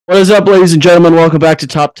What is up, ladies and gentlemen? Welcome back to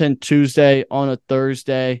Top 10 Tuesday on a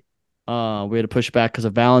Thursday. We had to push back because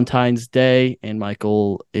of Valentine's Day, and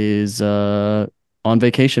Michael is on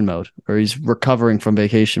vacation mode, or he's recovering from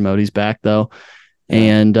vacation mode. He's back, though. Yeah.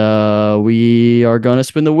 And we are going to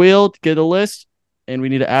spin the wheel to get a list, and we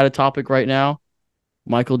need to add a topic right now.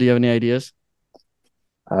 Michael, do you have any ideas?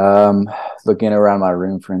 Um, Looking around my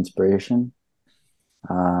room for inspiration.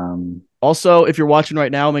 Also, if you're watching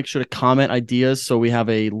right now, make sure to comment ideas so we have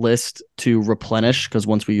a list to replenish, because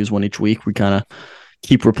once we use one each week, we kind of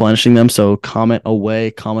keep replenishing them. So comment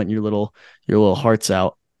away, comment your little hearts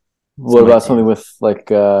out. What about something with like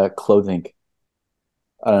clothing?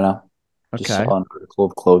 I don't know. Just Okay. on article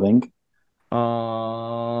of clothing.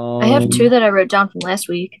 I have two that I wrote down from last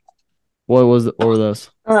week. What were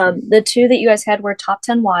those? The two that you guys had were top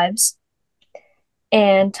 10 wives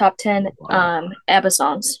and top 10 ABBA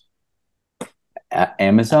songs.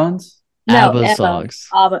 Amazons? No, ABBA songs.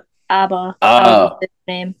 ABBA. ABBA. Oh.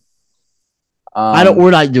 Name.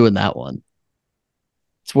 We're not doing that one.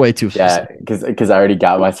 It's way too Yeah, because I already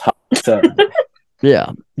got my top. So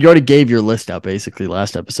yeah, you already gave your list out basically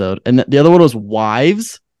last episode, and the other one was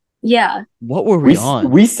wives. Yeah. What were we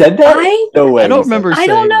on? We said that? No way. I don't remember. I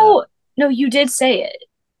don't know. No, you did say it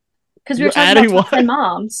because we were talking about top 10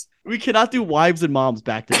 moms. We cannot do wives and moms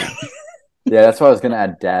back to back. Yeah, that's why I was gonna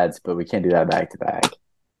add dads, but we can't do that back to back.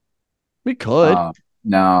 We could.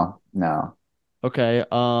 No. Okay.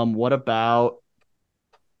 What about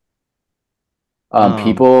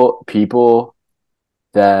people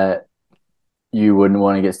that you wouldn't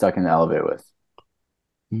want to get stuck in the elevator with?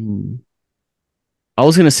 I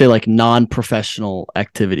was gonna say like non-professional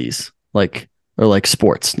activities, or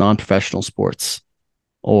sports, non-professional sports,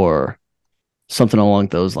 or something along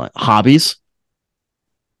those lines. Hobbies.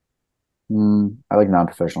 I like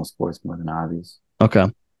non-professional sports more than hobbies. Okay.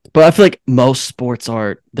 But I feel like most sports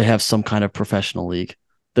they have some kind of professional league.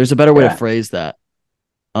 There's a better way to phrase that.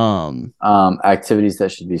 Activities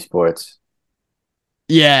that should be sports.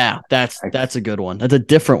 Yeah, that's a good one. That's a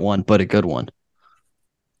different one, but a good one.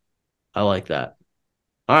 I like that.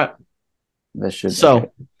 All right. That should so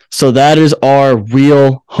that is our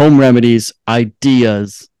real home remedies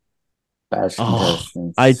ideas.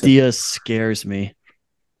 Ideas scares me.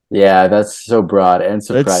 Yeah, that's so broad and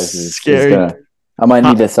surprises. It's scary. I might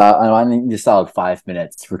need a solid 5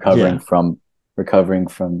 minutes recovering from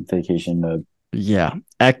vacation mode. Yeah,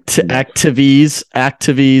 activities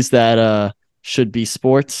that should be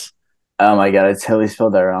sports. Oh my god, I totally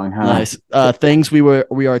spelled that wrong. Huh? Nice. Things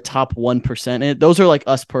we are top 1% in. Those are like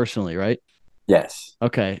us personally, right? Yes.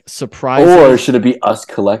 Okay. Surprise. Or should it be us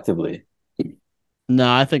collectively?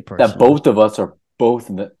 No, I think personally. That both of us are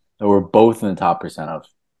we're both in the top percent of.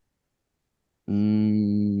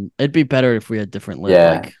 It'd be better if we had different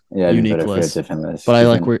lists, unique lists. Different lists. But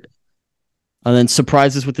and then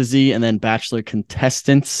surprises with the Z, and then Bachelor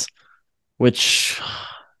Contestants, which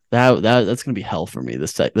that's gonna be hell for me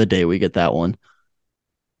the day we get that one.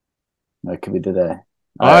 That could be today.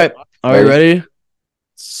 All right. Are you ready?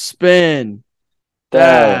 Spin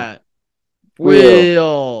that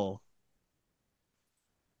wheel.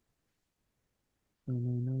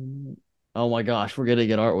 Oh my gosh, we're getting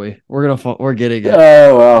it, aren't we? We're getting it.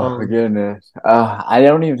 Oh well, my goodness. I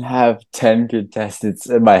don't even have 10 contestants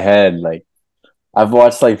in my head. Like, I've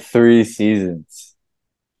watched like 3 seasons.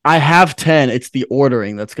 I have 10. It's the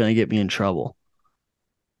ordering that's gonna get me in trouble.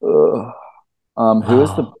 Who's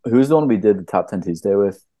the one we did the top 10 Tuesday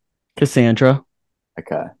with? Cassandra.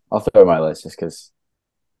 Okay, I'll throw my list just because.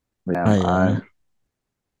 This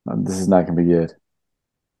is not gonna be good.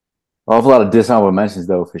 I'll have a lot of dishonorable mentions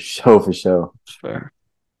though, for sure. Fair.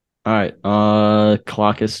 All right.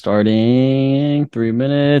 Clock is starting. 3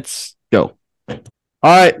 minutes. Go. All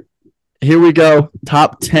right. Here we go.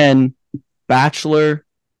 Top 10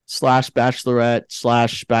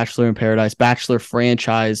 Bachelor/Bachelorette/Bachelor in Paradise, Bachelor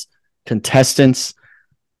franchise contestants.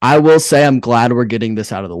 I will say I'm glad we're getting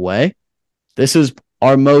this out of the way. This is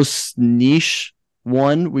our most niche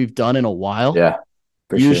one we've done in a while. Yeah.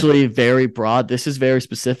 Usually very broad. This is very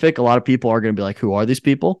specific. A lot of people are going to be like, who are these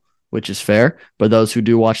people? Which is fair. But those who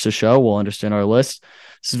do watch the show will understand our list.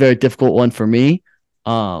 This is a very difficult one for me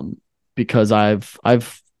because I've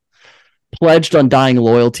pledged on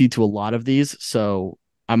loyalty to a lot of these. So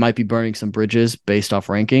I might be burning some bridges based off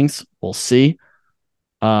rankings. We'll see.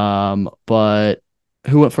 But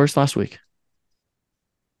who went first last week?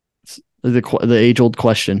 The age-old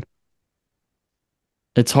question.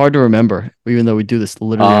 It's hard to remember, even though we do this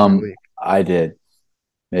literally every week. I did.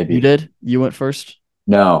 Maybe. You did? You went first?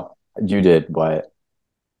 No, you did, Wyatt.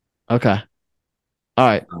 Okay. All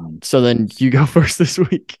right. So then you go first this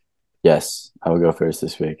week. Yes, I will go first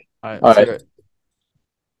this week. All right, All let's right. hear it.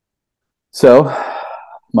 So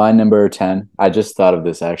my number 10, I just thought of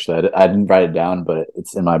this actually. I didn't write it down, but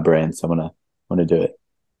it's in my brain, so I'm gonna do it.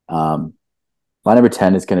 Um, my number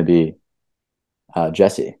 10 is gonna be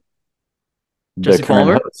Jesse, the Jesse current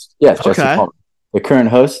Palmer. host. Yes, Jesse Okay. Palmer, the current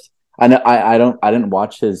host. I know I didn't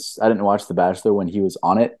watch The Bachelor when he was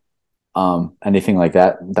on it. Anything like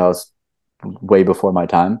that. That was way before my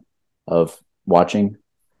time of watching,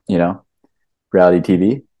 you know, reality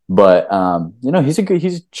TV. But he's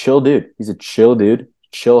a chill dude. He's a chill dude,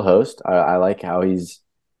 chill host. I like how he's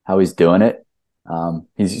doing it.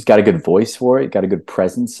 He's got a good voice for it, got a good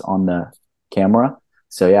presence on the camera.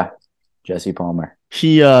 So yeah, Jesse Palmer.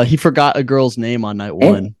 He forgot a girl's name on night And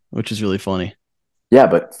one, which is really funny. yeah,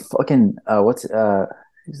 but fucking oh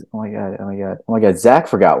my god, oh my god, oh my god, Zach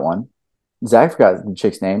forgot one. Zach forgot the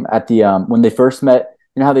chick's name at the when they first met.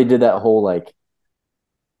 You know how they did that whole like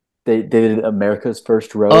they did America's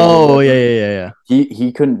First Rose or Oh yeah, whatever. yeah, yeah, yeah.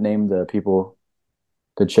 He couldn't name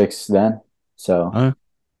the chicks then. So Uh, I think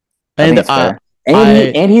and it's fair. I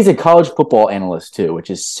And he's a college football analyst too, which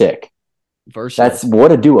is sick. That's versatile.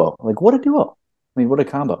 what a duo. Like what a duo. I mean, what a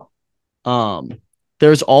combo. Um,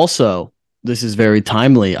 there's also this is very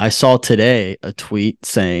timely. I saw today a tweet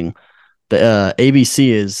saying the ABC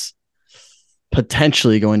is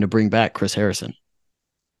potentially going to bring back Chris Harrison.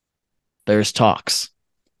 There's talks.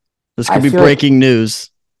 This I could be feel like breaking news.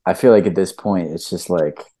 I feel like at this point it's just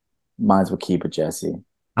like might as well keep it Jesse.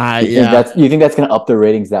 Yeah, You think that's gonna up the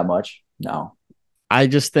ratings that much? No. I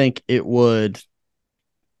just think it would.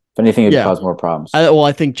 If anything, it'd Yeah, cause more problems.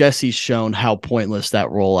 I think Jesse's shown how pointless that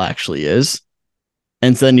role actually is.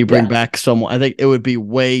 And then you bring Yeah. back someone. I think it would be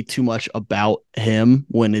way too much about him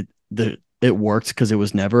when it worked because it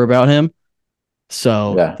was never about him.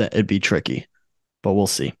 So Yeah. that it'd be tricky, but we'll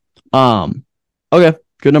see. Okay,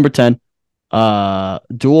 good number 10.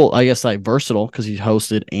 Dual, I guess like versatile because he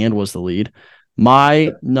hosted and was the lead.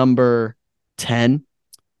 My number 10.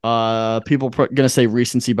 People gonna say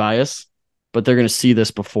recency bias, but they're gonna see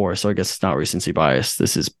this before, so I guess it's not recency bias.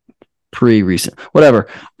 This is pre-recent, whatever.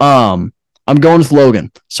 I'm going with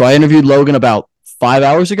Logan. So I interviewed Logan about 5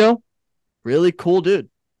 hours ago. Really cool dude.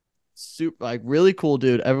 Super, like really cool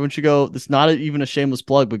dude. Everyone should go. It's not even a shameless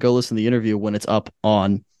plug, but go listen to the interview when it's up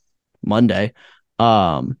on Monday.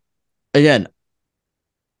 Again,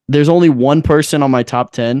 there's only one person on my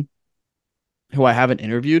top 10 who I haven't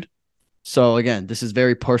interviewed. So again, this is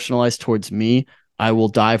very personalized towards me. I will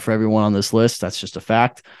die for everyone on this list. That's just a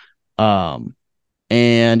fact.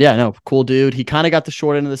 And yeah, no, cool dude. He kind of got the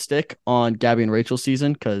short end of the stick on Gabby and Rachel's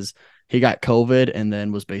season because he got COVID and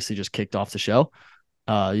then was basically just kicked off the show.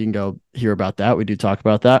 You can go hear about that. We do talk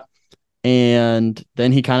about that. And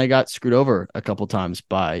then he kind of got screwed over a couple times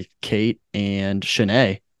by Kate and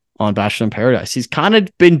Shanae on Bachelor in Paradise. He's kind of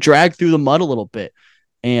been dragged through the mud a little bit.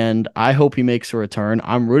 And I hope he makes a return.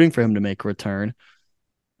 I'm rooting for him to make a return,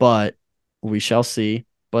 but we shall see.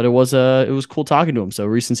 But it was cool talking to him. So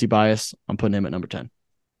recency bias, I'm putting him at number 10.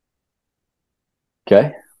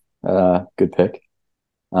 Okay. Good pick.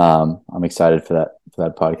 I'm excited for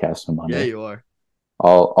that podcast on Monday. Yeah, you are.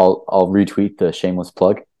 I'll retweet the shameless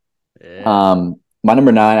plug. Yeah. My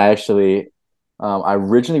number 9, I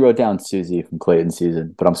originally wrote down Susie from Clayton's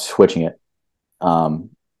season, but I'm switching it.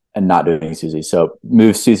 And not doing Susie. So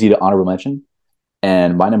move Susie to honorable mention.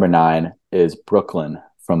 And my number 9 is Brooklyn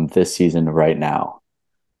from this season right now.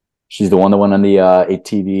 She's the one that went on the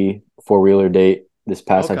ATV 4-wheeler date this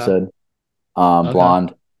past episode.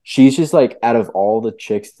 Blonde. She's just like out of all the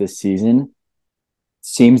chicks this season,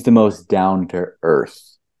 seems the most down to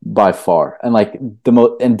earth by far. And like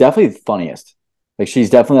and definitely the funniest. Like she's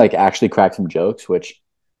definitely like actually cracked some jokes, which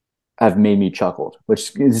have made me chuckle,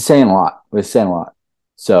 which is saying a lot.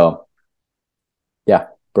 So, yeah,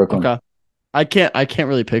 Brooklyn. Okay. I can't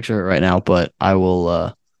really picture her right now, but I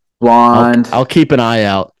will Blonde. I'll keep an eye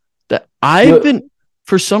out. That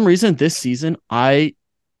for some reason this season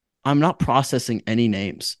I'm not processing any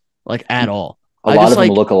names like at all. A lot of them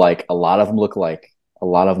look alike.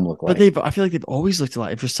 But I feel like they've always looked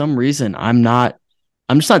alike. For some reason, I'm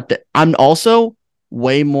just not I'm also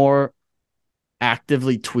way more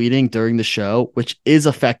actively tweeting during the show, which is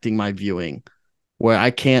affecting my viewing where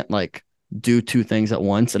I can't like do two things at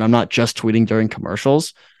once. And I'm not just tweeting during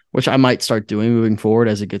commercials, which I might start doing moving forward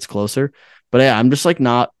as it gets closer. But yeah, I'm just like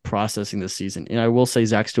not processing this season. And I will say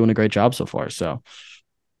Zach's doing a great job so far. So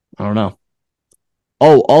I don't know.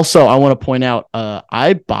 Oh, also, I want to point out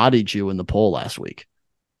I bodied you in the poll last week.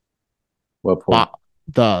 What poll?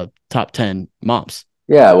 The top 10 moms.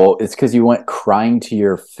 Yeah, well, it's because you went crying to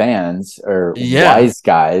your fans or Yeah, wise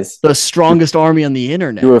guys. the strongest army on the You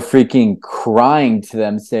internet. were freaking crying to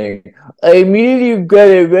them, saying, "I immediately got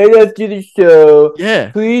it right after the show.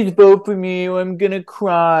 Yeah, Please vote for me, or I'm gonna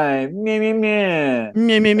cry." Meh, meh, meh.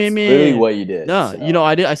 me, me, me, That's literally me. what you did. No, So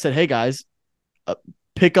I did. I said, hey guys, uh,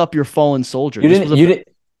 pick up your fallen soldier. you This was didn't, a you didn't,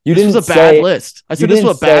 you this was didn't a bad say, list. I you said this didn't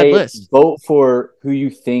was a bad say list. vote for who you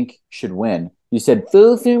think should win. You said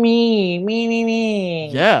vote for me, me.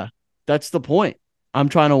 Yeah, that's the point. I'm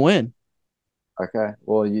trying to win. Okay,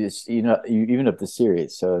 well, you even up the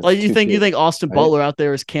series, so it's Like you two think two, Austin right? Butler out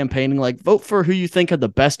there is campaigning like vote for who you think had the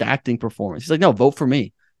best acting performance. He's like, no, vote for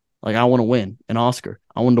me. Like I want to win an Oscar.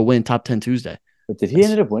 I wanted to win top 10 Tuesday. But did he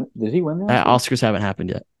ended up win? Did he win the Oscar? Oscars haven't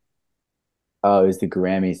happened yet. Oh, it was the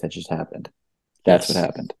Grammys that just happened. That's what Yes.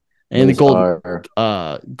 happened. And the Those are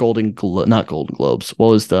not Golden Globes. What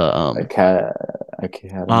was the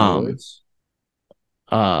Academy um Awards.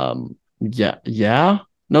 yeah.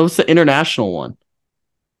 No, it's the international one.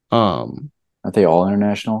 Um Aren't they all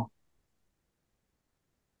international?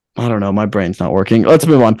 I don't know. My brain's not working. Let's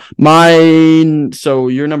move on. Mine. So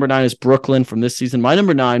your number 9 is Brooklyn from this season. My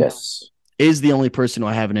number 9 Yes. is the only person who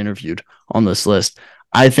I haven't interviewed on this list.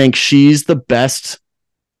 I think she's the best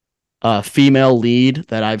female lead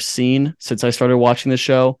that I've seen since I started watching the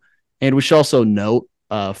show. And we should also note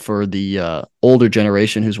for the older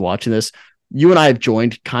generation who's watching this, you and I have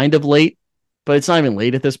joined kind of late, but it's not even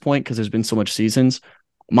late at this point because there's been so much seasons.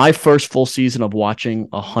 My first full season of watching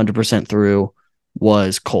 100% through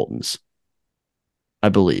was Colton's, I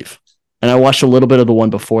believe. And I watched a little bit of the one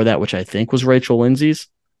before that, which I think was Rachel Lindsay's.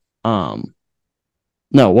 No,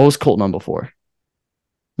 what was Colton on before?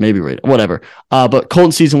 Maybe Rachel, whatever. But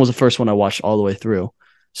Colton season was the first one I watched all the way through.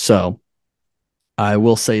 So I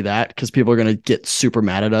will say that because people are going to get super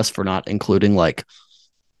mad at us for not including like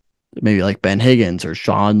maybe like Ben Higgins or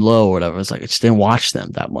Sean Lowe or whatever. It's like I just didn't watch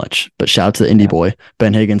them that much. But shout out to the indie boy,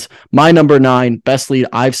 Ben Higgins. My number 9 best lead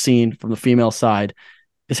I've seen from the female side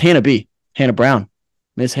is Hannah Brown.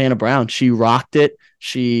 Miss Hannah Brown. She rocked it.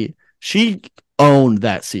 She owned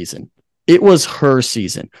that season. It was her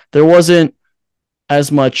season. There wasn't as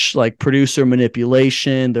much like producer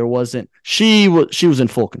manipulation. There wasn't. She was in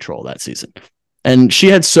full control that season, and she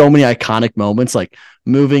had so many iconic moments, like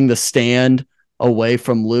moving the stand away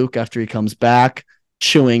from Luke after he comes back,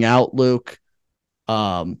 chewing out Luke,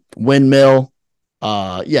 windmill.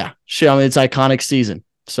 Yeah, I mean, it's iconic season.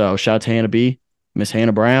 So shout out to Hannah B, Miss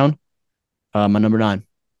Hannah Brown, my number 9.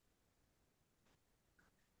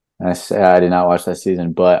 I did not watch that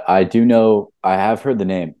season, but I do know I have heard the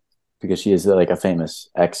name because she is like a famous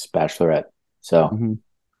ex Bachelorette. So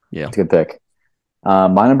Yeah, it's a good pick.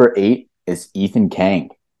 My number 8 is Ethan Kank.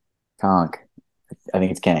 Conk. I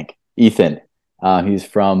think it's Kank. Ethan. He's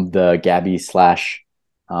from the Gabby slash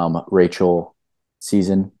Rachel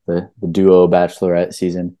season, the duo Bachelorette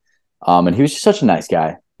season. And he was just such a nice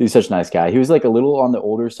guy. He was such a nice guy. He was like a little on the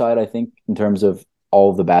older side, I think, in terms of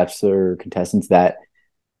all of the Bachelor contestants that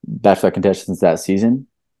season.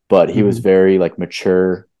 But he was very like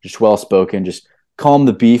mature, just well spoken, just calm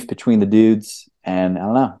the beef between the dudes, and I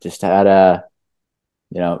don't know, just had a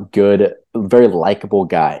good, very likable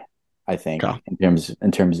guy. I think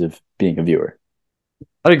in terms of being a viewer.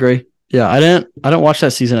 I'd agree. Yeah, I didn't watch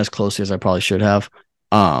that season as closely as I probably should have.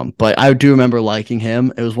 But I do remember liking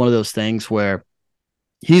him. It was one of those things where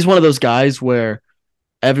he's one of those guys where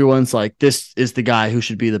everyone's like, this is the guy who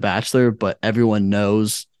should be the Bachelor, but everyone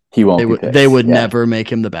knows he won't be picked. They would never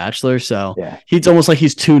make him the Bachelor. So he's almost like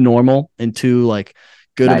he's too normal and too like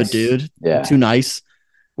good of a dude, too nice.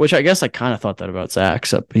 Which I guess I kind of thought that about Zach,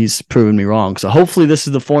 except he's proven me wrong. So hopefully this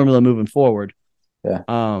is the formula moving forward.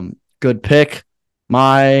 Yeah. Good pick.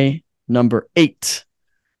 My number 8.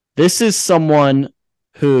 This is someone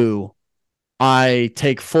who I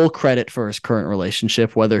take full credit for his current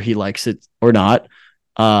relationship, whether he likes it or not.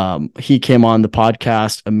 He came on the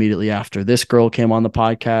podcast immediately after this girl came on the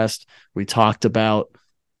podcast. We talked about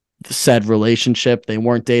the said relationship. They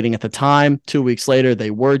weren't dating at the time. 2 weeks later,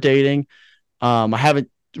 they were dating. I haven't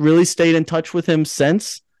really stayed in touch with him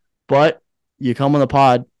since, but you come on the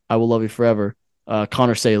pod, I will love you forever.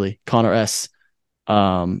 Connor S.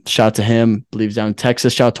 Shout out to him. Believes down in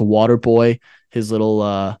Texas. Shout out to Waterboy. His little,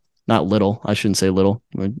 not little. I shouldn't say little.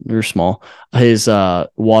 You're small. His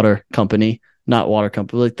water company, not water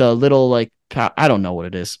company, like the little like I don't know what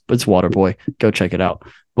it is, but it's Waterboy. Go check it out.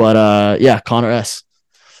 But yeah, Connor S.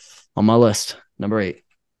 on my list, number 8.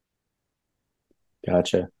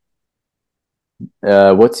 Gotcha.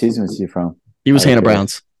 What season was he from? He was Hannah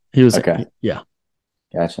Brown's. He was okay. Yeah.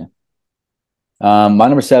 Gotcha. My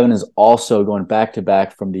number 7 is also going back to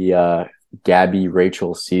back from the Gabby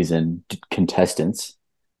Rachel season contestants,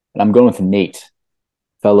 and I'm going with Nate,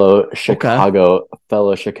 fellow Okay.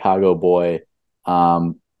 Chicago boy.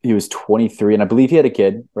 He was 23, and I believe he had a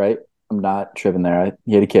kid, right? I'm not tripping there.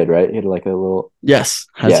 He had a kid, right? He had like a little Yes,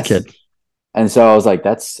 has a yes. kid. And so I was like,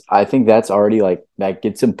 I think that's already like that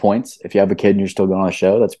gets him points. If you have a kid and you're still going on a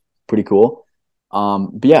show, that's pretty cool.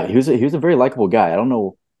 But yeah, he was a very likable guy. I don't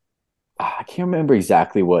know, I can't remember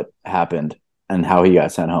exactly what happened and how he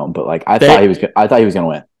got sent home, but like They I thought he was gonna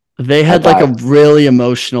win. they I had like a thought, really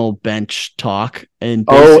emotional bench talk and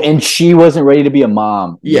oh, basically and she wasn't ready to be a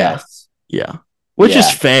mom. yeah, Yes, yeah. Which is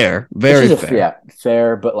yeah, fair, which very is fair.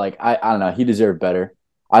 fair, but like I don't know, he deserved better.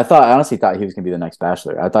 I honestly thought he was gonna be the next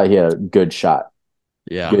Bachelor. I thought he had a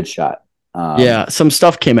Yeah. good shot. Yeah, some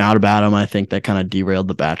stuff came out about him, I think, that kind of derailed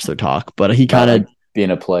the Bachelor talk, but he About kind of like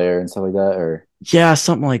being a player and stuff like that, or yeah,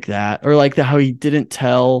 something like that. Or like how he didn't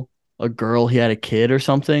tell a girl he had a kid or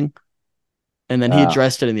something, and then he uh,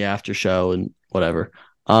 addressed it in the after show and whatever.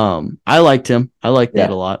 I liked him. I liked Nate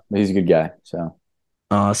yeah, a lot. he's a good guy. So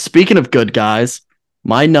Speaking of good guys,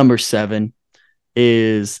 my number 7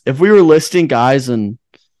 is if we were listing guys and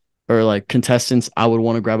or like contestants I would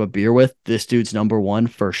want to grab a beer with, this dude's number 1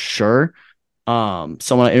 for sure.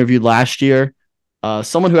 Someone I interviewed last year,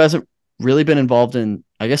 someone who hasn't really been involved in,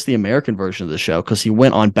 I guess, the American version of the show because he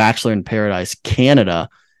went on Bachelor in Paradise Canada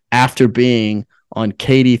after being on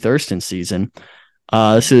Katie Thurston's season.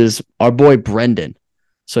 This is our boy Brendan.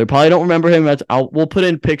 So you probably don't remember him. We'll put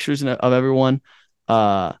in pictures of everyone.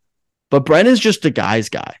 Uh, but Brendan's just a guy's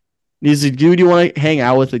guy. He's a dude you want to hang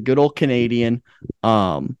out with, a good old Canadian.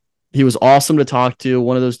 He was awesome to talk to.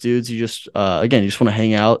 One of those dudes you just, again, you just want to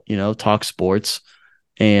hang out, talk sports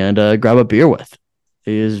and grab a beer with.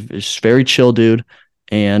 He is very chill, dude.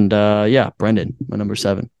 And yeah, Brendan, my number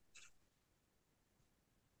 7.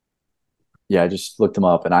 yeah, I just looked him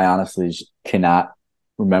up, and I honestly just cannot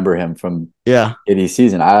remember him from Yeah, Katie's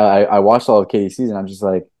season. I watched all of Katie's season. I'm just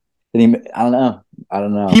like, I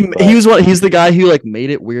don't know, he but was he's the guy who like made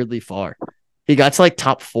it weirdly far. He got to like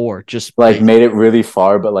top 4 just like based made it really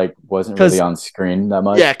far, but like wasn't really because on screen that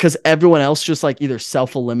yeah, much. because everyone else just like either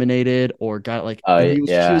self eliminated or got like, and he was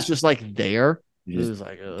Yeah, just like there. he It just was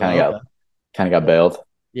like kind of okay. got bailed.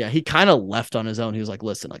 Yeah, he kind of left on his own. He was like,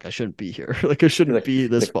 "Listen, like I shouldn't be here. Like I He's shouldn't like, be he's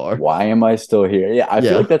this like, far." why am I still here? Yeah, I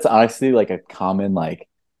feel Yeah, like that's honestly like a common like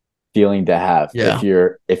feeling to have yeah,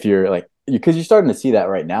 if you're like because you're starting to see that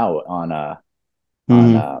right now on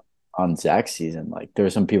hmm uh on Zach's season. Like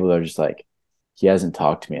there's some people that are just like, he hasn't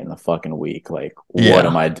talked to me in the fucking week. Like, what yeah,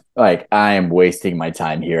 am I like? I am wasting my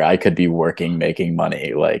time here. I could be working, making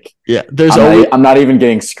money. Like, yeah. There's always I'm not even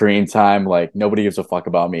getting screen time. Like, nobody gives a fuck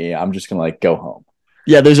about me. I'm just gonna like go home.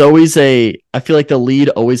 yeah, there's always a. I feel like the lead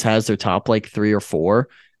always has their top like 3 or 4,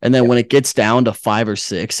 and then Yeah, when it gets down to 5 or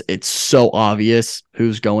 6, it's so obvious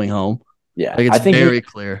who's going home. yeah. Like it's very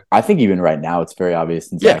clear. I think even right now it's very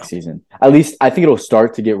obvious in Yeah, Zach's season. At least I think it'll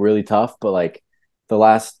start to get really tough. But like the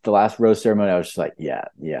last rose ceremony, I was just like, yeah,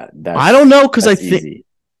 I don't know because that's easy.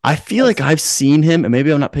 I feel like That's I've seen him, and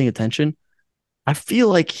maybe I'm not paying attention. I feel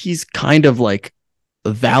like he's kind of like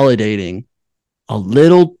validating a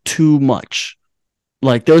little too much.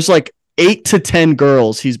 Like there's like 8 to 10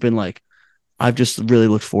 girls. He's been like, I've just really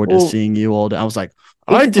looked forward to well, seeing you all day. I was like,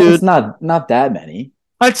 all 8 right, to 10 is dude. not that many.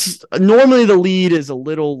 That's normally the lead is a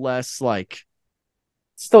little less like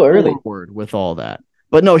It's still early. forward with all that.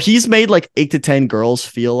 But no, he's made like 8 to 10 girls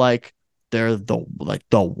feel like they're the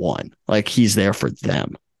one. Like he's there for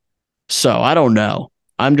them. So I don't know.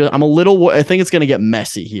 I'm a little. I think it's gonna get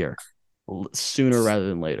messy here sooner rather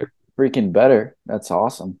than later. Freaking better. That's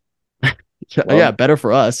awesome. Yeah, Well, better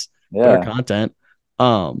for us. Better yeah. content.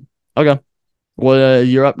 Okay. What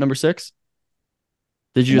you're up number 6?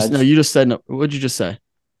 Did you And I just no? just You just said no. What'd you just say?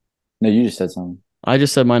 no, you just said something. I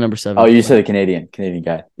just said my number Oh, 7. you said a Canadian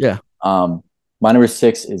guy. Yeah. Um, my number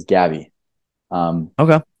 6 is Gabby.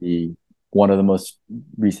 Okay. The one of the most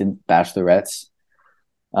recent bachelorettes.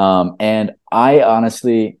 And I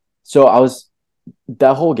honestly, so I was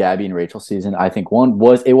that whole Gabby and Rachel season. I think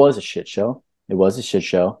it was a shit show. It was a shit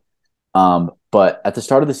show. But at the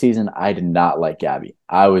start of the season, I did not like Gabby.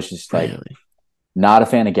 I was just like Really? not a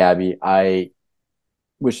fan of Gabby. I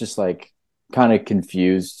was just like kind of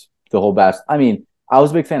confused the whole batch. I mean, I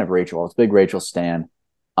was a big fan of Rachel. I was a big Rachel stan.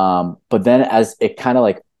 But then as it kind of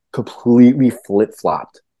like completely flip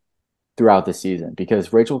flopped throughout the season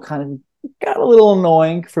because Rachel kind of got a little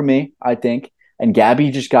annoying for me, I think, and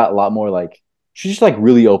Gabby just got a lot more like she just like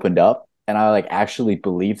really opened up, and I like actually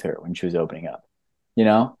believed her when she was opening up, you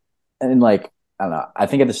know, and like I don't know. I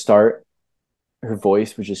think at the start her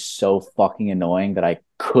voice was just so fucking annoying that I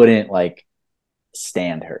couldn't like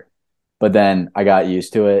stand her. But then I got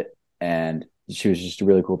used to it, and she was just a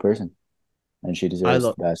really cool person, and she I deserves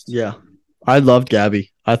love, the best. yeah, I loved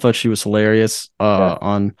Gabby. I thought she was hilarious. Yeah,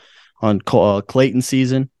 On Clayton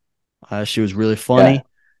season, she was really yeah, funny,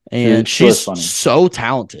 and she was she's funny. so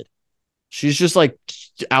talented. She's just like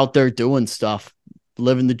out there doing stuff,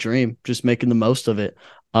 living the dream, just making the most of it.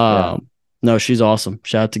 Yeah, No, she's awesome.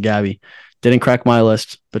 Shout out to Gabby. Didn't crack my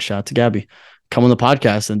list, but shout out to Gabby. Come on the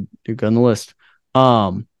podcast and you're good on the list.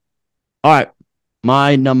 All right.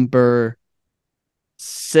 My number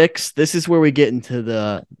 6. This is where we get into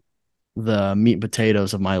the meat and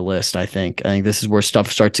potatoes of my list. I think this is where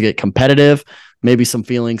stuff starts to get competitive. Maybe some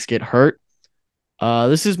feelings get hurt.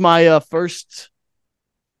 This is my first,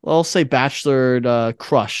 well, I'll say bachelor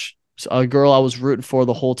crush. A girl I was rooting for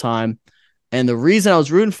the whole time. And the reason I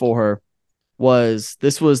was rooting for her was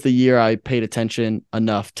this was the year I paid attention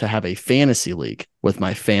enough to have a fantasy league with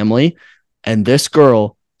my family. And this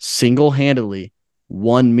girl single-handedly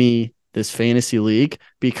won me this fantasy league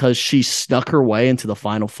because she snuck her way into the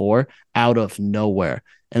final 4 out of nowhere.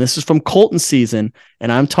 And this is from Colton season.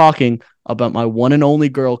 And I'm talking about my one and only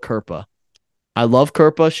girl, Kirpa. I love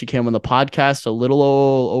Kirpa. She came on the podcast a little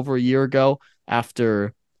over a year ago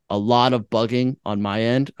after a lot of bugging on my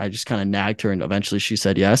end. I just kind of nagged her and eventually she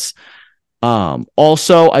said yes.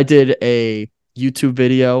 Also, I did a YouTube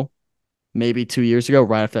video maybe 2 years ago,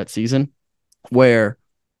 right after that season, where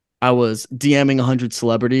I was DMing 100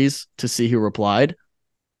 celebrities to see who replied.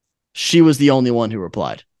 She was the only one who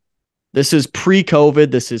replied. This is pre-COVID.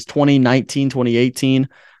 This is 2019, 2018.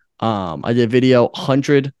 I did a video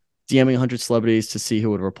 100 DMing 100 celebrities to see who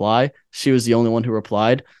would reply. She was the only one who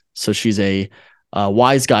replied. So she's a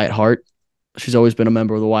wise guy at heart. She's always been a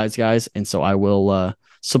member of the Wise Guys. And so I will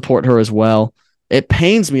support her as well. It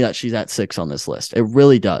pains me that she's at 6 on this list. It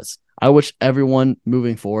really does. I wish everyone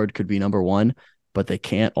moving forward could be number 1, but they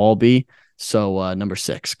can't all be. So number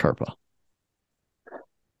 6, Kirpa.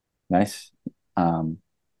 nice.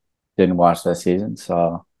 Didn't watch that season,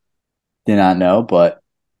 so did not know. But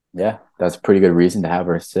yeah, that's a pretty good reason to have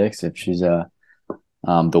her 6 if she's the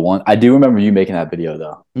one. I do remember you making that video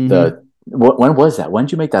though. Mm-hmm. When was that? When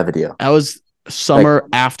did you make that video? That was summer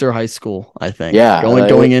after high school, I think. Yeah,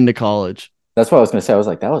 going into college. That's what I was gonna say. I was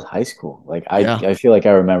like, that was high school. Like I feel like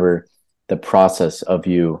I remember the process of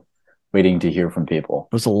you waiting to hear from people.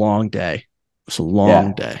 It was a long day. It was a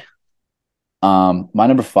long day. My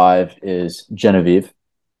number 5 is Genevieve,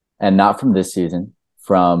 and not from this season.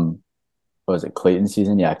 From what was it, Clayton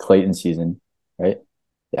season? Yeah, Clayton season, right?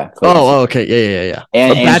 Yeah. Clayton season. Okay, yeah.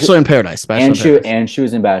 And Bachelor in Paradise. She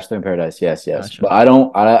was in Bachelor in Paradise. Yes. Gotcha. But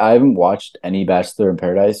I haven't watched any Bachelor in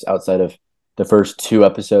Paradise outside of the first 2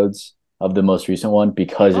 episodes of the most recent one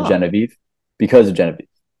because of Genevieve. Because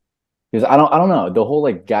I don't know, the whole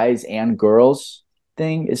like guys and girls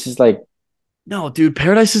thing. It's just like, no, dude,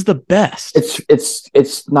 Paradise is the best.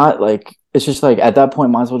 It's not like, it's just like at that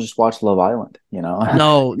point, might as well just watch Love Island, you know?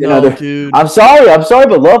 No, dude. I'm sorry,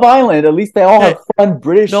 but Love Island, at least they all have fun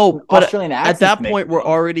British, Australian accents. At that point, we're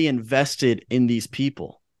already invested in these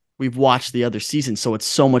people. We've watched the other seasons, so it's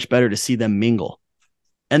so much better to see them mingle.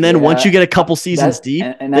 And then once you get a couple seasons deep,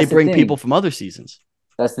 they bring people from other seasons.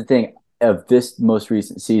 That's the thing of this most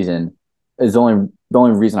recent season. Is the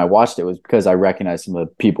only reason I watched it was because I recognized some of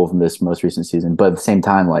the people from this most recent season. But at the same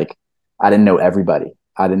time, like I didn't know everybody.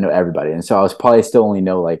 And so I was probably still only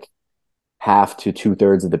know like half to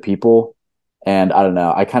 2/3 of the people. And I don't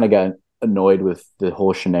know. I kind of got annoyed with the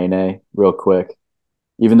whole Shanae real quick.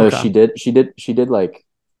 Even though she did like,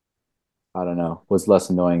 I don't know, was less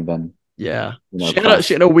annoying than she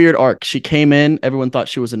had a weird arc. She came in, everyone thought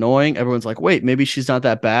she was annoying. Everyone's like, wait, maybe she's not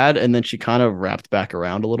that bad. And then she kind of wrapped back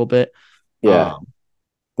around a little bit. Yeah.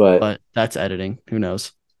 But that's editing. Who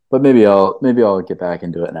knows? But maybe I'll get back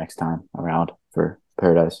into it next time around for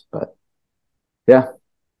Paradise. But yeah.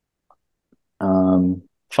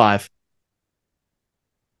 5.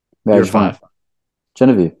 You're 5.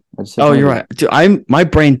 Genevieve. Genevieve. You're right. Dude, my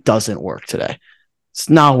brain doesn't work today. It's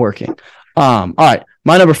not working. All right.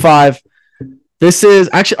 My number 5. This is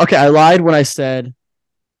actually okay. I lied when I said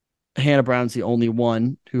Hannah Brown's the only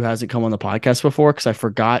one who hasn't come on the podcast before because I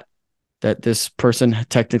forgot that this person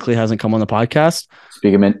technically hasn't come on the podcast.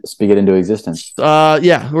 Speak it into existence.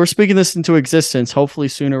 Yeah, we're speaking this into existence, hopefully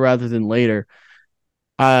sooner rather than later.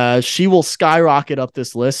 She will skyrocket up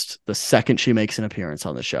this list the second she makes an appearance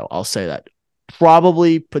on the show. I'll say that.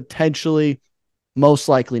 Probably, potentially, most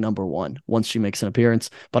likely number 1 once she makes an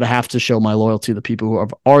appearance, but I have to show my loyalty to the people who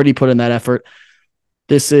have already put in that effort.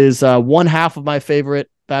 This is one half of my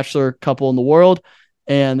favorite Bachelor couple in the world.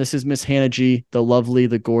 And this is Miss Hannah G, the lovely,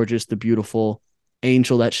 the gorgeous, the beautiful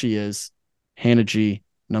angel that she is. Hannah G,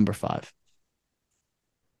 number 5.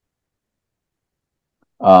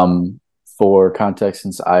 For context,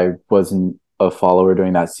 since I wasn't a follower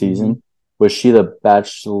during that season, was she the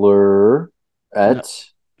Bachelorette? No.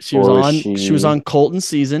 She was or on Colton's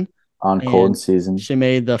season. on Colton's season? She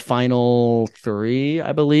made the final 3,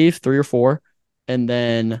 I believe, 3 or 4. And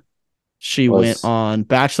then she went on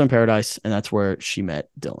Bachelor in Paradise, and that's where she met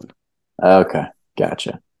Dylan. Okay,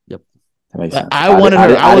 gotcha. Yep. That makes sense. I wanted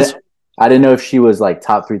her. I didn't know if she was like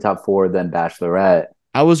top 3, top 4, then Bachelorette.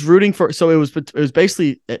 I was rooting for, so it was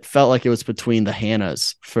basically, it felt like it was between the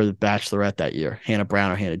Hannahs for the Bachelorette that year, Hannah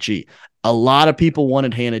Brown or Hannah G. A lot of people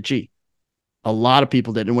wanted Hannah G. A lot of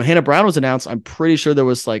people did. And when Hannah Brown was announced, I'm pretty sure there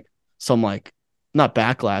was like some like, not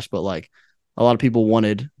backlash, but like a lot of people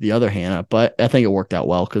wanted the other Hannah, but I think it worked out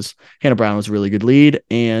well because Hannah Brown was a really good lead.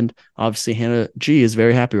 And obviously Hannah G is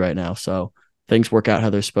very happy right now. So things work out how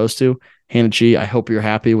they're supposed to. Hannah G, I hope you're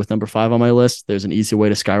happy with number 5 on my list. There's an easy way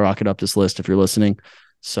to skyrocket up this list if you're listening.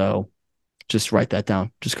 So just write that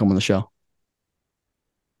down. Just come on the show.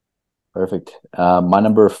 Perfect. My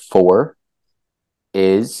number 4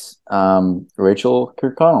 is Rachel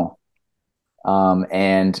Kirkconnell.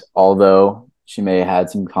 And although she may have had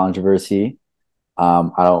some controversy,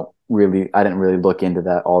 I didn't really look into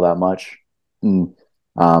that all that much. Listen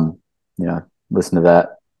to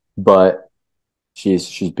that. But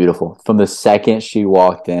she's beautiful. From the second she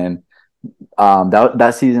walked in,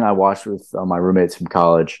 that season I watched with my roommates from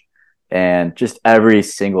college, and just every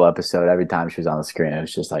single episode, every time she was on the screen, it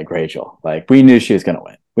was just like Rachel. Like we knew she was gonna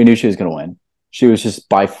win. She was just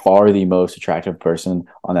by far the most attractive person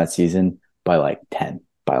on that season by like 10.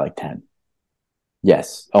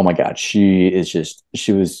 Yes. Oh my God. She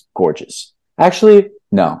was gorgeous. Actually,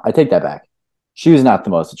 no, I take that back. She was not the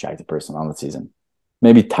most attractive person on the season.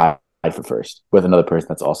 Maybe tied for first with another person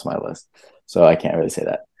that's also on my list. So I can't really say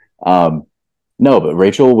that. No, but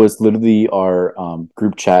Rachel was literally our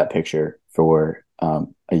group chat picture for a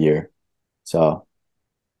year. So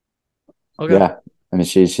okay. Yeah. I mean,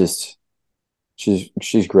 she's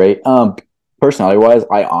great. Personality wise,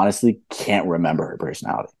 I honestly can't remember her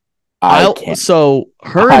personality. I can't. So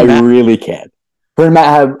I really can't. Her and Matt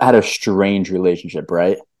have had a strange relationship,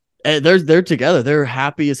 right? They're together. They're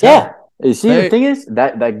happy as hell. Yeah. You see, the thing is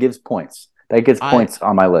that gives points. That gets points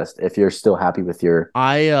on my list if you're still happy with your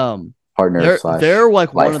partner. They're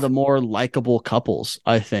like one of the more likable couples,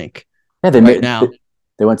 I think. Yeah,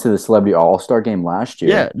 they went to the Celebrity All-Star game last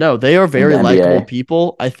year. Yeah, no, they are very likable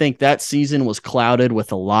people. I think that season was clouded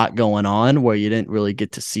with a lot going on where you didn't really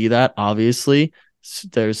get to see that. Obviously,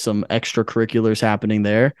 there's some extracurriculars happening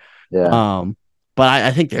there. Yeah. But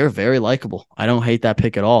I think they're very likable. I don't hate that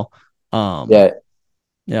pick at all.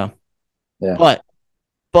 Yeah.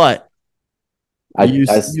 But I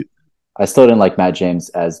still didn't like Matt James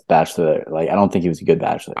as Bachelor. Like, I don't think he was a good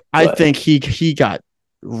Bachelor. I think he got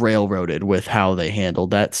railroaded with how they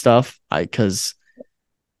handled that stuff. Because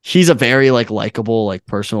he's a very like likable, like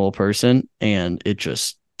personal person, and it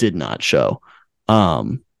just did not show.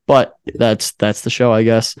 But that's the show, I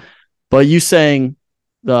guess. But you saying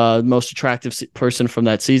the most attractive person from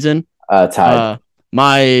that season? Tied.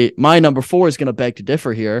 My number 4 is going to beg to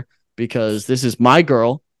differ here because this is my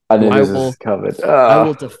girl. I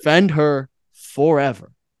will defend her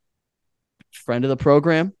forever. Friend of the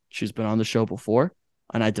program. She's been on the show before,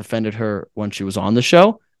 and I defended her when she was on the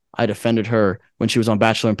show. I defended her when she was on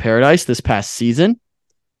Bachelor in Paradise this past season,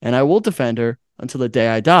 and I will defend her until the day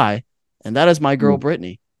I die, and that is my girl,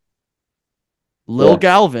 Brittany. Lil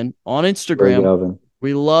Galvin on Instagram.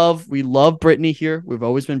 We love Brittany here. We've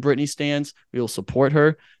always been Brittany stans. We will support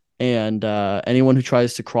her, and anyone who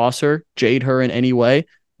tries to cross her, jade her in any way,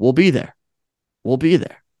 we'll be there. We'll be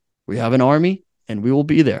there. We have an army, and we will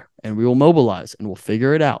be there, and we will mobilize, and we'll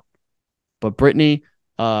figure it out. But Brittany,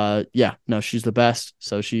 she's the best.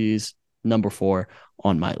 So she's number 4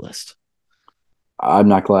 on my list. I'm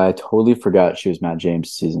not glad. I totally forgot she was Matt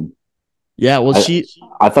James' season. Yeah, well,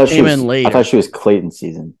 I thought she was in later. I thought she was Clayton's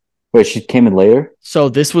season. Wait, she came in later? So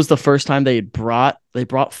this was the first time they brought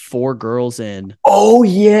 4 girls in. Oh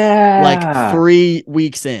yeah. Like 3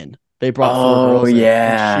 weeks in. They brought 4 girls in.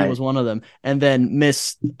 Yeah. And she was one of them. And then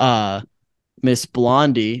Miss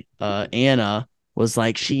Blondie, Anna, was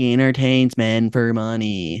like, she entertains men for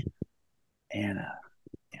money. Anna.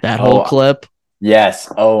 That whole clip.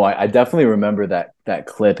 Yes. Oh, I definitely remember that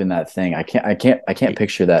clip in that thing. I can't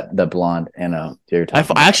picture the blonde Anna. I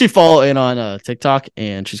actually follow in on TikTok,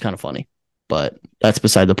 and she's kind of funny, but that's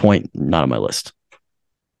beside the point. Not on my list.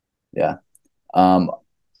 Yeah. All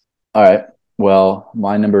right. Well,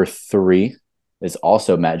 my number 3 is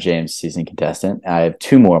also Matt James, season contestant. I have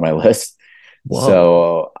 2 more on my list. Whoa.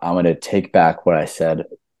 So I'm going to take back what I said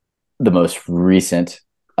the most recent.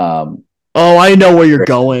 Oh, I know where you're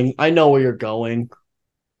going. I know where you're going.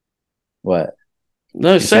 What?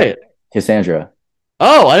 No, say it. Cassandra.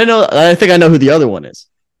 Oh, I didn't know. I think I know who the other one is.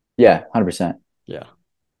 Yeah, 100%. Yeah.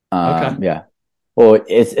 Okay. Yeah. Well,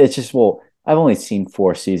 it's just I've only seen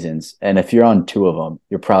 4 seasons, and if you're on 2 of them,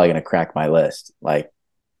 you're probably gonna crack my list. And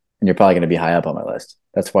you're probably gonna be high up on my list.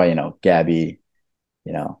 That's why Gabby,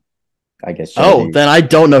 I guess. Oh, Jody. then I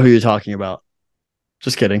don't know who you're talking about.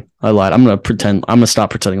 Just kidding. I lied. I'm gonna stop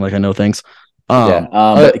pretending like I know things.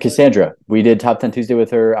 But Cassandra, we did Top 10 Tuesday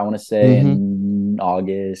with her. I want to say in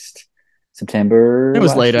August, September. It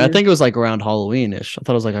was later. Year. I think it was like around Halloween-ish. I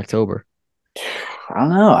thought it was like October. I don't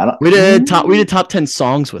know. We did top 10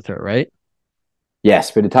 songs with her, right?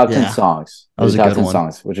 Yes, we did top 10 songs. That was a good one.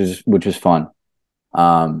 Songs, which was fun.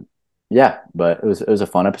 Yeah, but it was a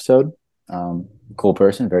fun episode. Cool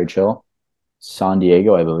person, very chill. San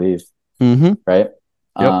Diego, I believe. Right?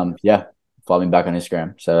 Yep. Yeah. Follow me back on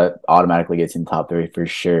Instagram. So that automatically gets in the top 3 for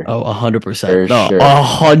sure. Oh, 100%. For sure.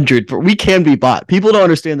 100. We can be bought. People don't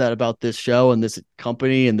understand that about this show and this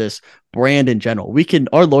company and this brand in general.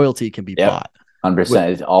 Our loyalty can be bought.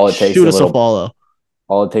 100%. All it takes shoot us a follow.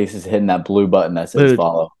 All it takes is hitting that blue button that says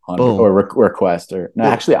follow or request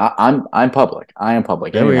actually I'm public. I am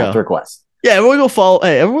public. There we go. Have to request. Yeah, everyone go follow.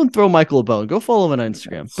 Hey, everyone throw Michael a bone. Go follow him on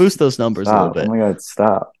Instagram. Boost those numbers a little bit. Oh my God,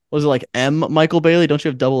 stop. Was it like M Michael Bailey? Don't you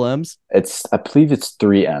have double M's? I believe it's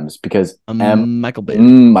 3 M's because Michael Bailey.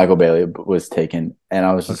 Michael Bailey was taken, and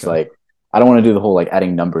I was just like, I don't want to do the whole like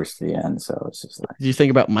adding numbers to the end. So it's just like. Did you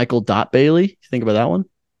think about Michael Bailey? You think about that one?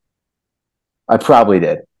 I probably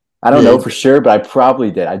did. I don't know for sure, but I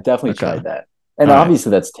probably did. I definitely tried that, and obviously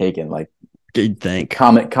that's taken. Like, you'd think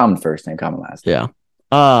common first name, common last name.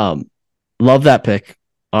 Yeah. Love that pick.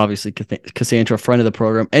 Obviously, Cassandra, friend of the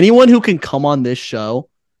program. Anyone who can come on this show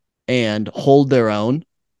and hold their own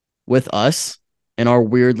with us in our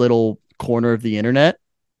weird little corner of the internet,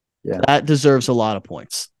 that deserves a lot of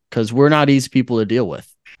points because we're not easy people to deal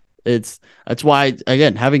with. That's why,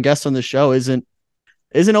 again, having guests on the show isn't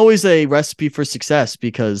always a recipe for success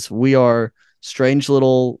because we are strange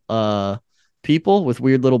little people with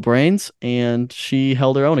weird little brains, and she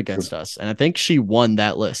held her own against us. And I think she won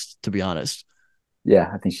that list, to be honest.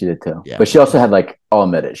 Yeah, I think she did too. Yeah. But she also had I'll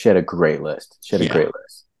admit it, she had a great list. She had a great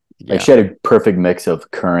list. She had a perfect mix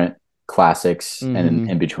of current classics and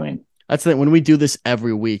in between. That's the thing. When we do this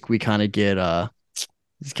every week, we kind of get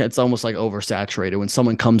it's almost like oversaturated. When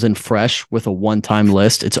someone comes in fresh with a one-time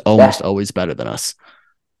list, it's almost always better than us.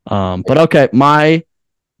 But okay, my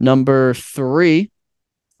number 3.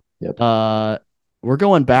 We're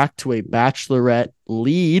going back to a Bachelorette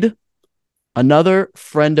lead, another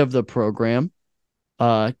friend of the program.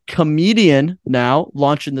 Comedian now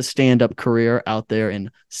launching the stand-up career out there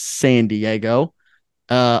in San Diego.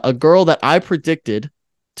 A girl that I predicted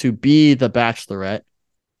to be the Bachelorette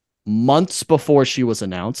months before she was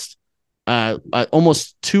announced.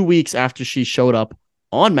 Almost 2 weeks after she showed up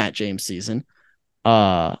on Matt James' season.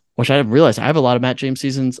 Which I realized I have a lot of Matt James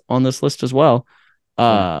seasons on this list as well.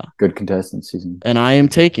 Good contestant season. And I am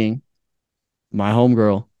taking my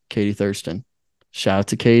homegirl, Katie Thurston. Shout out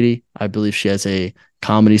to Katie. I believe she has a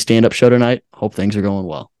comedy stand-up show tonight. Hope things are going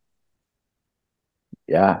well.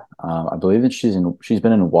 Yeah, I believe that she's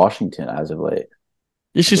been in Washington as of late.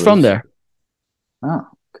 Yeah, she's from there. Oh,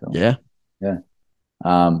 cool. Yeah.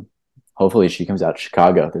 Hopefully she comes out to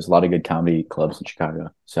Chicago. There's a lot of good comedy clubs in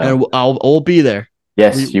Chicago. So and I'll be there.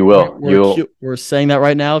 Yes, you will. We're saying that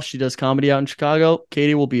right now. If she does comedy out in Chicago,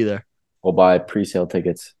 Katie will be there. We'll buy pre-sale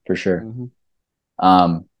tickets for sure.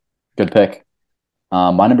 Good pick.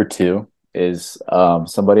 My number 2 is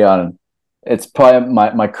somebody on. It's probably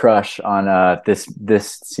my crush on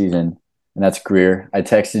this season, and that's Greer. I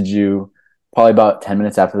texted you probably about 10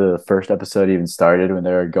 minutes after the first episode even started when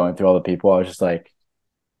they were going through all the people. I was just like,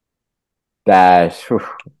 that,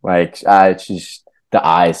 she's the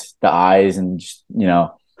eyes, and just,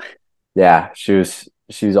 yeah, she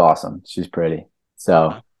was awesome. She's pretty.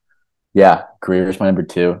 So, yeah, Greer's my number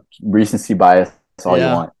 2. Recency bias, that's all you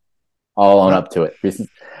want. I'll own up to it.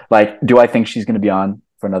 Do I think she's going to be on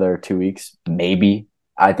for another 2 weeks? Maybe.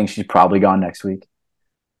 I think she's probably gone next week.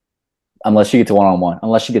 Unless she gets a one-on-one.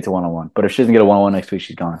 But if she doesn't get a one-on-one next week,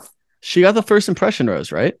 she's gone. She got the first impression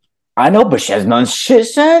rose, right? I know, but she hasn't done shit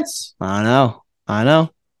since. I know. I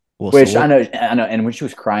know. I know. And when she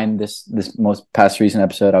was crying this most past recent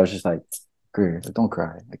episode, I was just like, Greer, don't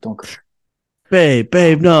cry. Don't cry.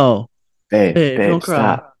 Babe, no. Babe, don't cry.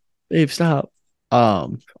 Stop. Babe, stop.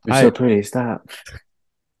 You're so pretty. Stop.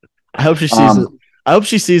 I hope she sees it. I hope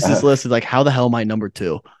she sees this list and like, how the hell am I number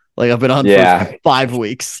 2? Like, I've been on for 5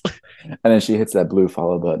 weeks. And then she hits that blue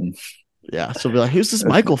follow button. Yeah, she'll be like, "Who's this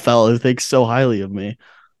Michael fella who thinks so highly of me?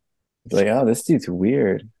 It's like, oh, this dude's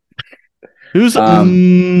weird. Who's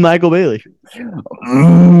Michael Bailey?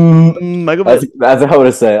 Michael Bailey. That's how I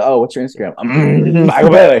would say. Oh, what's your Instagram? Michael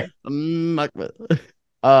Bailey. Michael Bailey.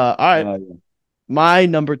 All right. My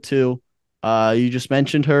number 2. You just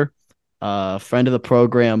mentioned her. Friend of the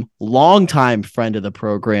program, longtime friend of the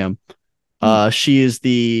program. She is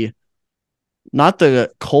not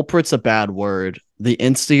the culprit's a bad word. The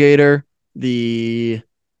instigator, the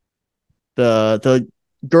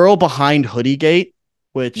girl behind Hoodiegate,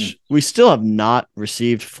 which we still have not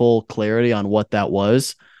received full clarity on what that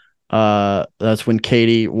was. That's when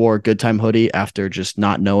Katie wore a Good Time hoodie after just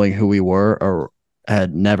not knowing who we were or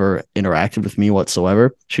had never interacted with me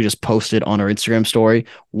whatsoever. She just posted on her Instagram story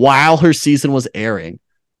while her season was airing,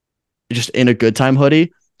 just in a Good Time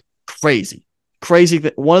hoodie. Crazy.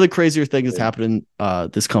 One of the crazier things that's happened in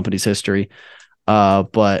this company's history.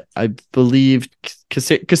 But I believe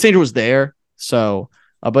Cassandra was there. So,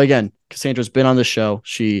 but again, Cassandra's been on the show.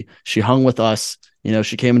 She hung with us. You know,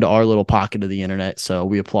 she came into our little pocket of the internet. So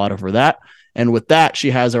we applaud her for that. And with that,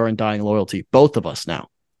 she has our undying loyalty. Both of us now.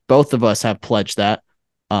 Both of us have pledged that.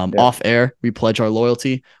 Off air, we pledge our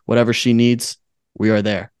loyalty. Whatever she needs, we are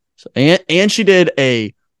there. So, and she did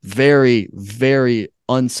a very, very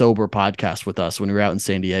unsober podcast with us when we were out in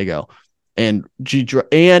San Diego. And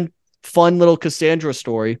fun little Cassandra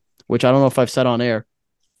story, which I don't know if I've said on air.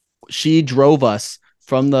 She drove us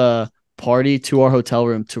from the party to our hotel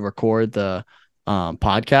room to record the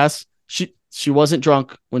podcast. She wasn't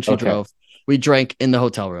drunk when she drove. We drank in the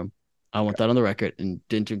hotel room. I want that on the record, and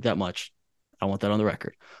didn't drink that much. I want that on the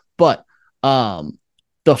record. But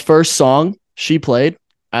the first song she played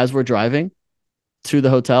as we're driving to the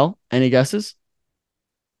hotel, any guesses?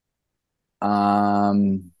 Give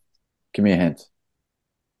me a hint.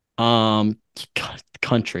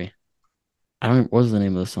 Country. I don't. What was the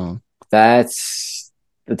name of the song? That's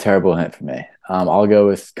the terrible hint for me. I'll go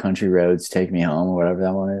with Country Roads, Take Me Home, or whatever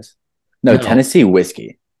that one is. No, Tennessee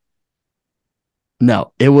Whiskey.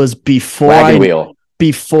 No, it was Before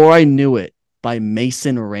Before I Knew It by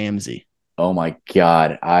Mason Ramsey. Oh my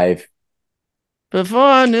God. Before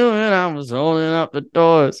I knew it, I was holding up the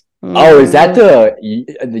doors. Oh, is that the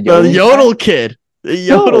Yodel kid? The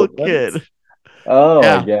Yodel kid. Oh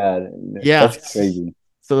my God. Yeah. That's crazy.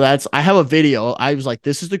 So I have a video. I was like,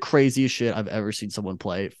 this is the craziest shit I've ever seen someone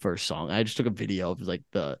play first song. I just took a video of like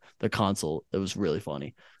the console. It was really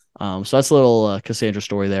funny. So that's a little Cassandra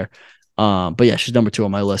story there. But yeah, she's number 2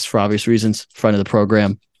 on my list for obvious reasons. Friend of the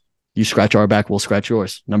program. You scratch our back, we'll scratch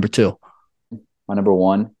yours. Number 2. My number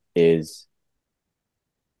 1 is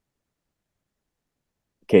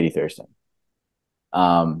Katie Thurston.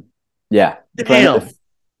 Yeah. Friend of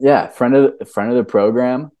the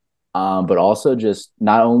program. But also just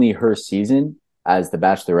not only her season as the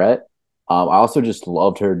Bachelorette, I also just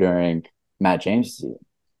loved her during Matt James' season.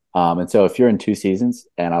 And so if you're in 2 seasons,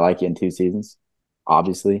 and I like you in 2 seasons,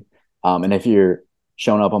 obviously, and if you're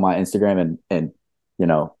showing up on my Instagram and you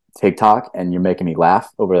know, TikTok, and you're making me laugh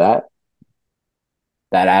over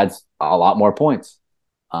that adds a lot more points.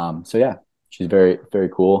 So yeah, she's very, very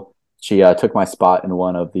cool. She took my spot in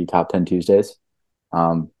one of the top 10 Tuesdays.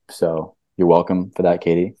 So you're welcome for that,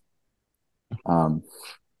 Katie. But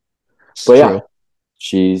yeah,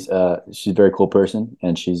 she's a very cool person,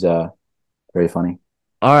 and she's very funny.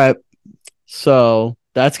 All right. So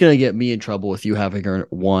that's going to get me in trouble with you having her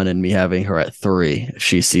at 1 and me having her at 3 if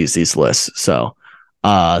she sees these lists. So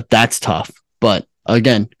that's tough. But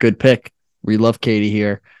again, good pick. We love Katie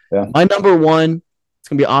here. Yeah. My number 1, it's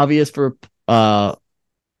going to be obvious for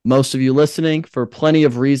most of you listening for plenty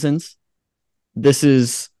of reasons. This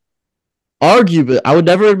is arguable. I would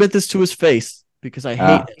never admit this to his face because I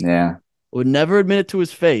hate it. Yeah. I would never admit it to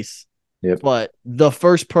his face. Yep. But the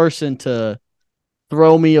first person to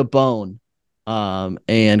throw me a bone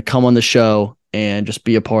and come on the show and just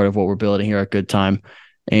be a part of what we're building here at Good Time.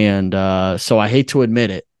 And so I hate to admit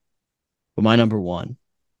it, but my number 1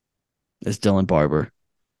 is Dylan Barber.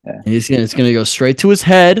 Yeah. And it's going to go straight to his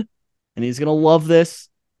head, and he's going to love this.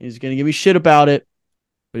 He's going to give me shit about it.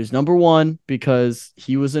 But he's number 1 because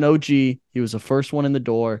he was an OG. He was the first one in the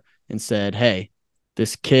door and said, hey,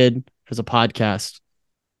 this kid has a podcast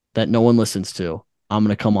that no one listens to. I'm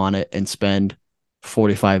going to come on it and spend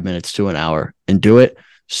 45 minutes to an hour and do it.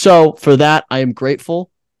 So for that, I am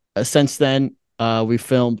grateful. Since then, we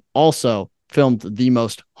filmed the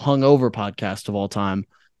most hungover podcast of all time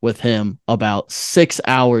with him about 6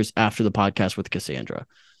 hours after the podcast with Cassandra.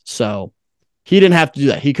 So he didn't have to do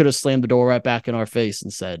that. He could have slammed the door right back in our face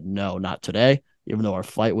and said, no, not today, even though our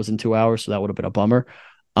flight was in 2 hours. So that would have been a bummer.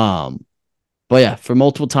 But yeah, for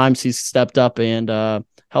multiple times he's stepped up and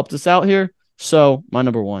helped us out here. So my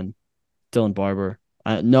number one, Dylan Barber.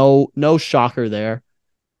 No shocker there.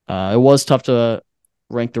 It was tough to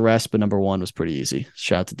rank the rest, but number one was pretty easy.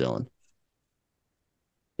 Shout out to Dylan.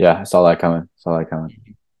 Yeah, I saw that coming. All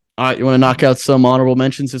right, you want to knock out some honorable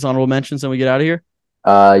mentions, dishonorable mentions, and we get out of here?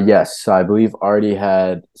 Yes. So I believe already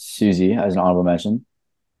had Susie as an honorable mention.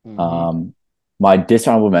 Mhm. My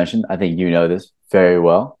dishonorable mention, I think you know this very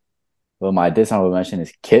well. But my dishonorable mention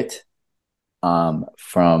is Kit,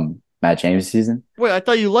 from Matt James' season. Wait, I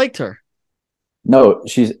thought you liked her. No,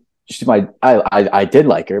 she's my I did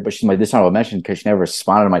like her, but she's my dishonorable mention because she never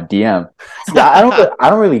responded to my DM. See, I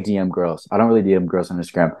don't really DM girls. I don't really DM girls on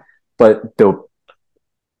Instagram. But the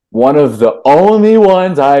one of the only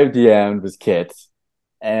ones I've DM'd was Kit.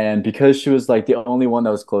 And because she was like the only one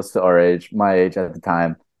that was close to our age, my age at the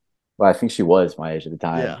time. Well, I think she was my age at the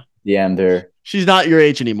time. Yeah. DM'd her. She's not your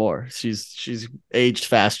age anymore. She's aged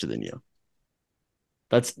faster than you.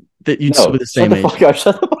 That's that you'd still be No, the same age.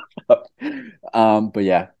 shut the fuck up. But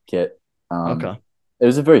yeah, Kit. Okay. It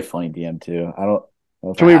was a very funny DM too. I don't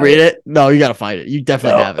know if Can I we have read it. it? No, you gotta find it. You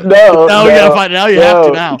definitely have it. No, No, you gotta find it now. You have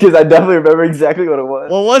to now. Because I definitely remember exactly what it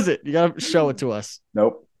was. What was it? You gotta show it to us.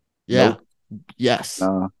 Nope. Yeah. Nope. Yes.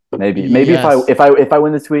 Maybe Yes. if I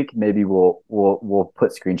win this week, maybe we'll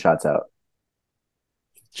put screenshots out.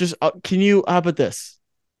 Just can you? How about this?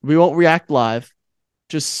 We won't react live.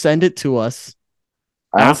 Just send it to us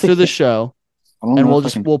after the show, and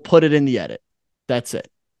we'll put it in the edit. That's it.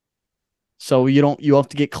 So you have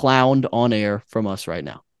to get clowned on air from us right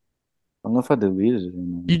now. I don't know if I deleted it.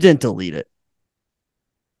 You didn't delete it.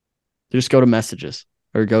 Just go to messages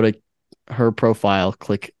or go to her profile,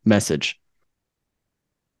 click message.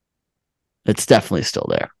 It's definitely still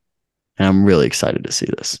there. And I'm really excited to see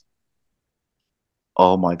this.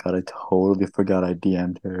 Oh my god, I totally forgot I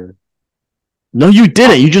DM'd her. No, you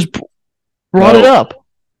didn't. You just brought it up.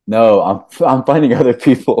 No, I'm finding other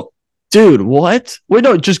people. Dude, what? Wait,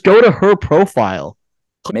 no, just go to her profile.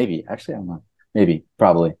 Maybe. Actually, I'm not. Maybe.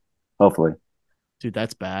 Probably. Hopefully. Dude,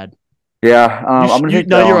 that's bad. Yeah, I'm gonna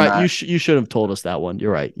no, you're right. You should have told us that one.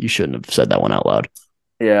 You're right. You shouldn't have said that one out loud.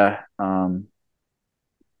 Yeah.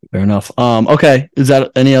 Fair enough. Okay. Is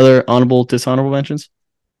that any other honorable, dishonorable mentions?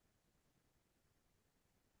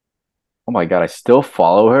 Oh my god, I still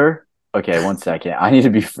follow her. Okay, 1 second. I need to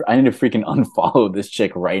freaking unfollow this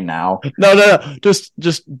chick right now. No. Just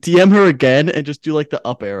DM her again and just do like the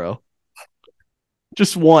up arrow.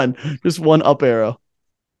 Just one up arrow.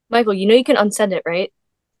 Michael, you know you can unsend it, right?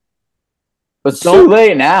 But it's too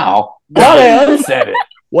late now. Why did I unsend it?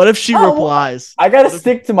 What if she replies? I gotta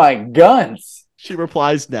stick to my guns. She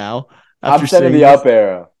replies now. I'm sending the up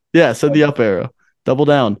arrow. Yeah, send the up arrow. Double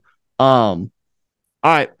down. All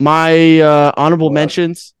right, my honorable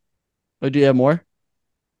mentions. Oh, do you have more?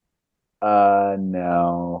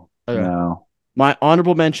 No. Okay. No. My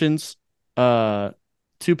honorable mentions.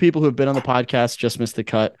 Two people who have been on the podcast just missed the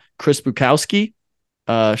cut. Chris Bukowski,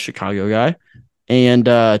 Chicago guy, and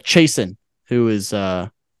Chasen, who was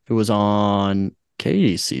on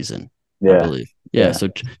Katie's season, I believe. Yeah. So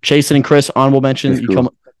Chasen and Chris, honorable mention. You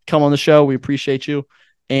come on the show. We appreciate you.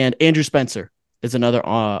 And Andrew Spencer is another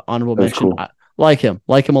honorable mention. Cool. I like him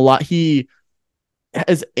a lot. He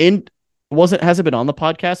hasn't been on the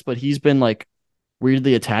podcast, but he's been like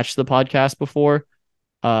weirdly attached to the podcast before,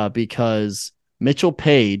 because Mitchell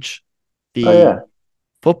Page, the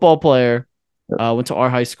football player, went to our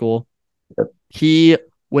high school. Yep.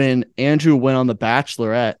 When Andrew went on The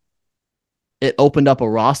Bachelorette, it opened up a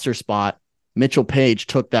roster spot. Mitchell Page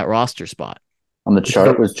took that roster spot. On the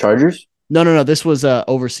Chargers? No. This was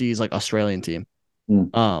overseas, like Australian team.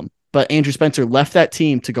 But Andrew Spencer left that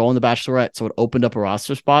team to go on The Bachelorette, so it opened up a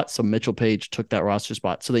roster spot. So Mitchell Page took that roster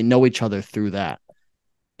spot. So they know each other through that.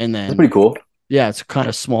 And then that's pretty cool. Yeah, it's kind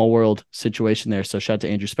of small world situation there. So shout out to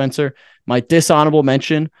Andrew Spencer. My dishonorable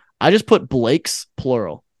mention, I just put Blake's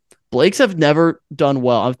plural. Blake's have never done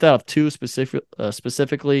well. I've thought of two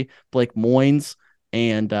specifically, Blake Moynes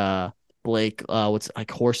and Blake, what's like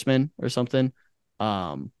Horseman or something.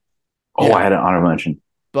 I had an honorable mention.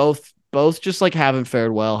 Both just like haven't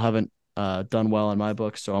fared well, haven't done well in my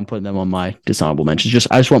book. So I'm putting them on my dishonorable mentions.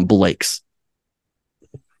 I just want Blake's.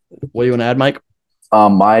 What do you want to add, Mike?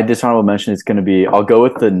 My dishonorable mention is going to be, I'll go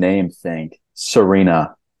with the name thing,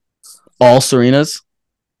 Serena. All Serenas?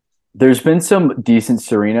 There's been some decent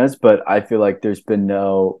Serenas, but I feel like there's been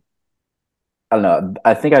no, I don't know.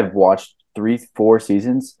 I think I've watched 3-4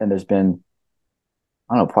 seasons and there's been,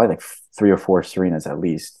 I don't know, probably like 3 or 4 Serenas at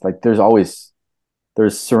least. Like there's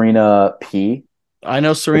Serena P, I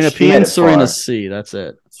know But Serena she P made and it Serena far. C. That's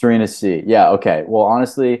it. Serena C. Yeah, okay. Well,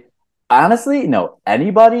 honestly, no.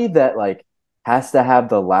 Anybody that like has to have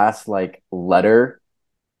the last like letter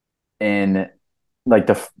in like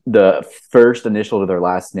the first initial to their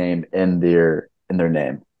last name in their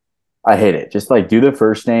name. I hate it. Just like do the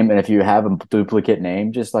first name, and if you have a duplicate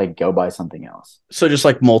name, just like go by something else. So just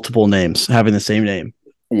like multiple names having the same name.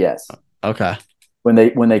 Yes. Okay. When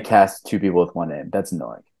they cast two people with one name, that's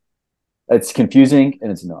annoying. It's confusing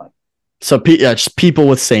and it's annoying. So yeah, just people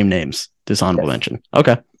with same names. Dishonorable Yes. mention.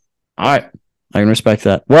 Okay. All Yes. right. I can respect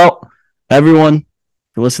that. Well, everyone, if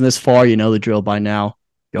you listen this far, you know the drill by now.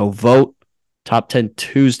 Go vote. Top 10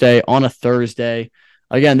 Tuesday on a Thursday.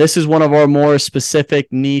 Again, this is one of our more specific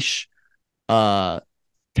niche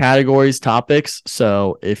categories, topics.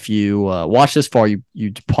 So if you watch this far, you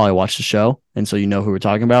probably watched the show, and so you know who we're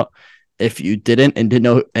talking about. If you didn't and didn't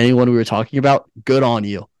know anyone we were talking about, good on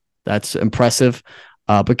you. That's impressive.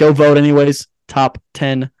 But go vote anyways. Top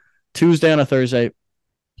 10 Tuesday on a Thursday.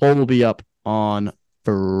 Poll will be up on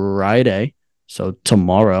Friday, so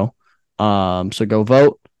tomorrow. So go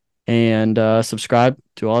vote and subscribe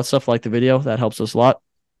to all that stuff. Like the video, that helps us a lot.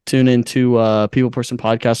 Tune into People Person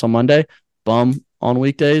Podcast on Monday, Bum on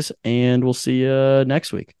weekdays, and we'll see you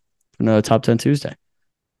next week for another Top 10 Tuesday.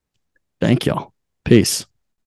 Thank y'all. Peace.